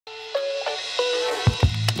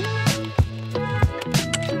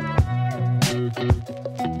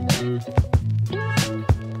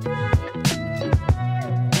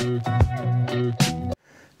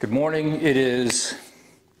Good morning. It is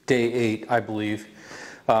day 8, I believe.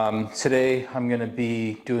 Today I'm going to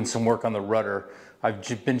be doing some work on the rudder.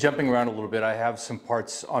 I've been jumping around a little bit. I have some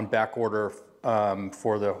parts on back order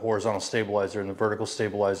for the horizontal stabilizer and the vertical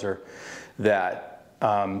stabilizer that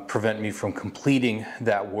prevent me from completing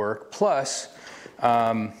that work. Plus,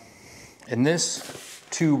 in this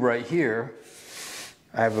tube right here,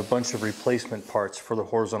 I have a bunch of replacement parts for the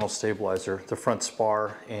horizontal stabilizer, the front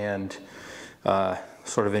spar, and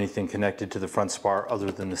sort of anything connected to the front spar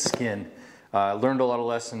other than the skin. I learned a lot of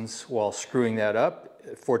lessons while screwing that up.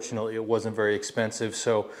 Fortunately, it wasn't very expensive,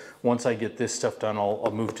 so once I get this stuff done,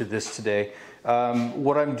 I'll move to this today.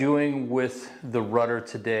 What I'm doing with the rudder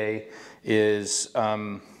today is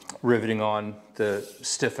riveting on the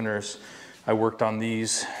stiffeners. I worked on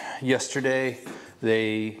these yesterday.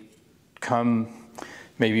 They come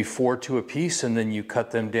maybe 4 to a piece, and then you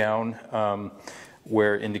cut them down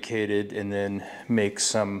where indicated, and then make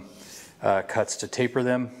some cuts to taper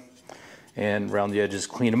them, and around the edges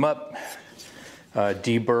clean them up,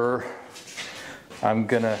 deburr.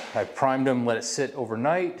 I primed them, let it sit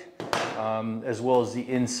overnight, as well as the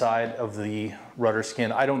inside of the rudder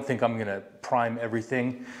skin. I don't think I'm gonna prime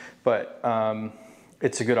everything, but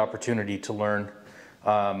it's a good opportunity to learn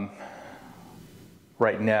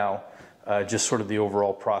right now, just sort of the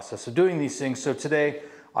overall process of doing these things. So today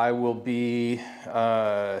I will be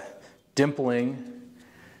dimpling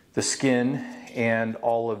the skin and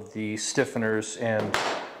all of the stiffeners and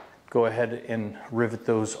go ahead and rivet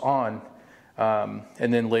those on.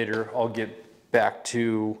 And then later I'll get back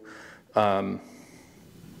to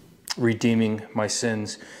redeeming my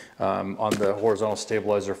sins on the horizontal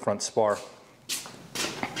stabilizer front spar.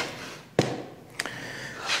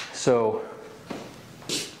 So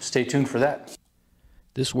stay tuned for that.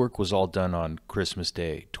 This work was all done on Christmas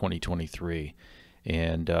Day 2023,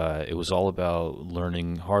 and it was all about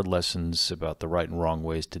learning hard lessons about the right and wrong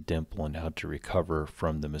ways to dimple and how to recover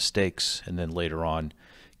from the mistakes, and then later on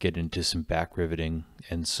get into some back riveting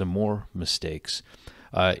and some more mistakes.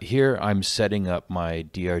 Here I'm setting up my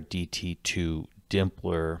DRDT2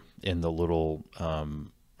 dimpler in the little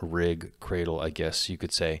rig cradle, I guess you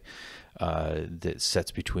could say, that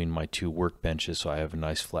sets between my 2 workbenches, so I have a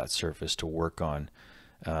nice flat surface to work on.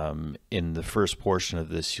 In the first portion of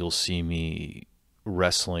this, you'll see me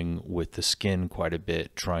wrestling with the skin quite a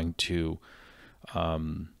bit, trying to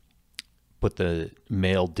put the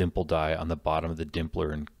male dimple die on the bottom of the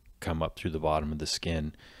dimpler and come up through the bottom of the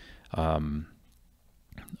skin.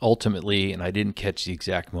 Ultimately, and I didn't catch the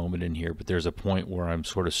exact moment in here, but there's a point where I'm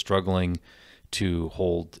sort of struggling to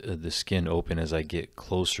hold the skin open as I get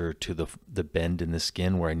closer to the bend in the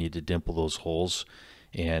skin where I need to dimple those holes.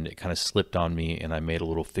 And it kind of slipped on me, and I made a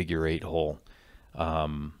little figure 8 hole.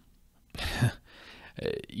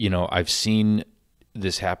 You know, I've seen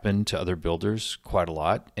this happen to other builders quite a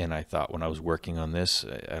lot, and I thought when I was working on this,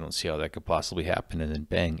 I don't see how that could possibly happen, and then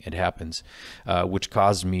bang, it happens, which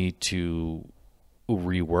caused me to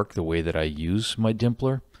rework the way that I use my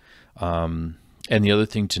dimpler. And the other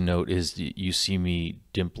thing to note is that you see me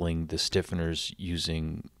dimpling the stiffeners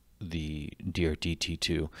using the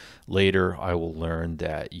DRDT2. Later, I will learn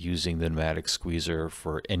that using the pneumatic squeezer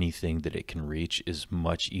for anything that it can reach is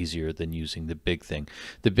much easier than using the big thing.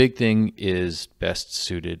 The big thing is best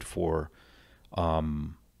suited for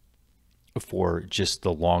just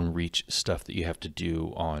the long reach stuff that you have to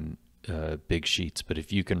do on big sheets. But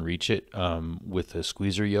if you can reach it with a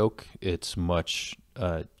squeezer yoke, it's much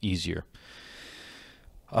easier.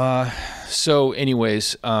 So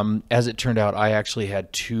anyways, as it turned out, I actually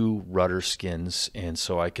had 2 rudder skins, and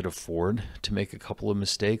so I could afford to make a couple of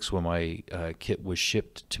mistakes. When my kit was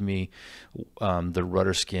shipped to me, the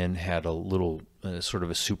rudder skin had a little sort of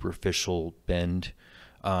a superficial bend,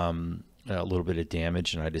 a little bit of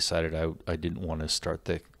damage, and I decided I didn't want to start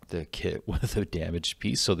the kit with a damaged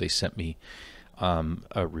piece, so they sent me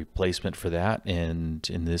a replacement for that. And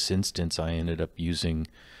in this instance, I ended up using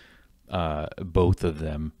both of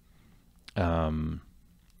them.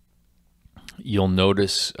 You'll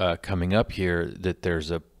notice coming up here that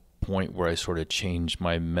there's a point where I sort of change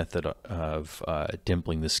my method of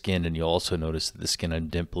dimpling the skin, and you'll also notice that the skin I'm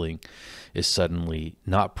dimpling is suddenly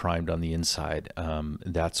not primed on the inside.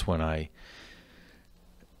 That's when I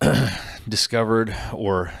discovered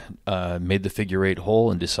or made the figure 8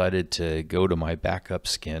 hole and decided to go to my backup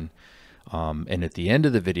skin. And at the end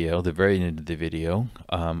of the video, the very end of the video,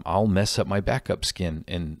 I'll mess up my backup skin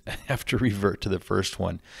and have to revert to the first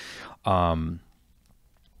one.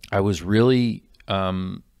 I was really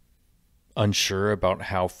unsure about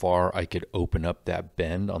how far I could open up that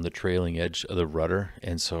bend on the trailing edge of the rudder.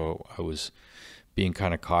 And so I was being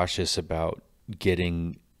kind of cautious about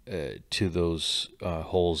getting to those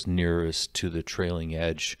holes nearest to the trailing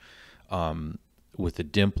edge with the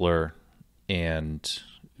dimpler, and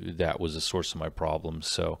that was a source of my problems.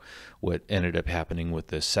 So what ended up happening with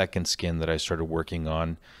the second skin that I started working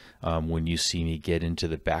on, when you see me get into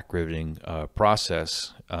the back riveting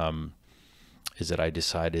process, is that I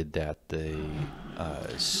decided that the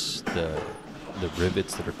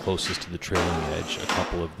rivets that are closest to the trailing edge, a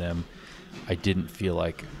couple of them, I didn't feel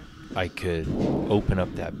like I could open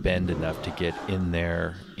up that bend enough to get in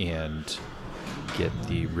there and get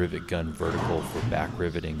the rivet gun vertical for back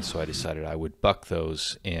riveting. So I decided I would buck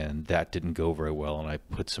those, and that didn't go very well, and I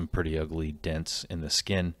put some pretty ugly dents in the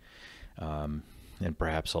skin. And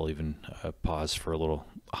perhaps I'll even pause for a little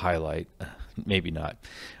highlight, maybe not,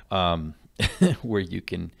 where you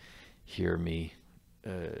can hear me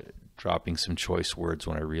dropping some choice words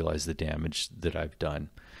when I realize the damage that I've done.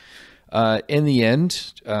 In the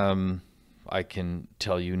end, I can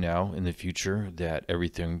tell you now in the future that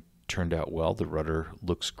everything turned out well. The rudder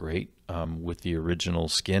looks great with the original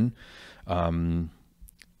skin.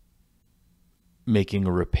 Making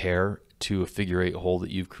a repair to a figure-8 hole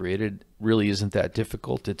that you've created really isn't that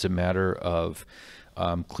difficult. It's a matter of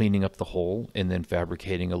cleaning up the hole and then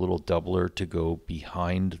fabricating a little doubler to go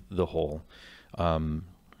behind the hole,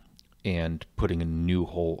 and putting a new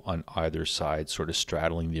hole on either side, sort of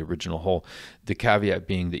straddling the original hole. The caveat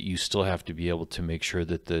being that you still have to be able to make sure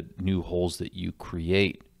that the new holes that you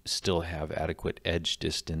create still have adequate edge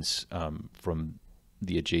distance from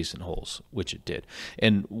the adjacent holes, which it did.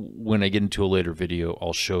 And when I get into a later video,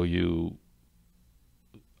 I'll show you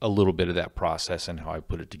a little bit of that process and how I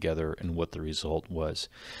put it together and what the result was.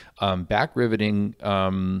 Back riveting,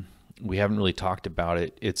 we haven't really talked about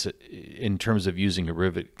it. In terms of using a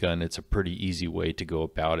rivet gun, it's a pretty easy way to go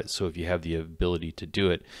about it. So if you have the ability to do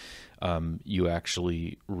it, you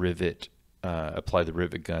actually apply the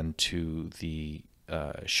rivet gun to the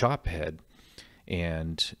shop head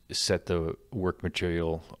and set the work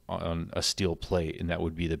material on a steel plate, and that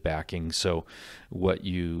would be the backing. So what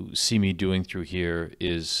you see me doing through here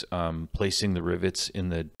is placing the rivets in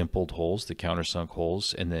the dimpled holes, the countersunk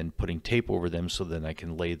holes, and then putting tape over them so then I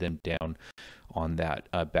can lay them down on that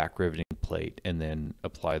back riveting plate and then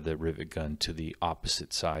apply the rivet gun to the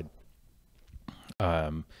opposite side.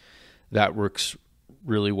 That works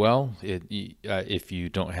really well. If you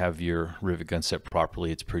don't have your rivet gun set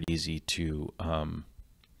properly, it's pretty easy to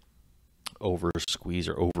over squeeze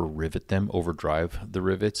or over rivet them, overdrive the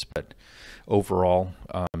rivets, but overall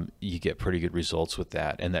you get pretty good results with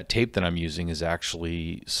that. And that tape that I'm using is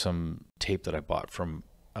actually some tape that I bought from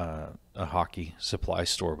a hockey supply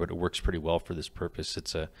store, but it works pretty well for this purpose.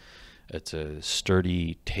 It's a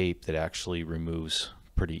sturdy tape that actually removes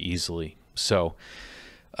pretty easily. So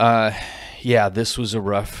yeah, this was a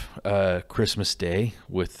rough Christmas day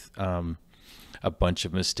with a bunch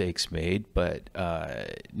of mistakes made, but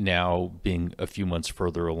now being a few months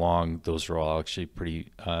further along, those are all actually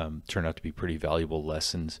pretty turn out to be pretty valuable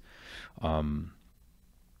lessons, and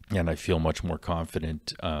I feel much more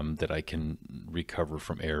confident that I can recover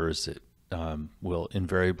from errors that will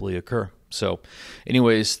invariably occur. So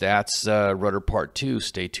anyways, that's Rudder Part 2.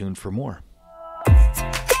 Stay tuned for more.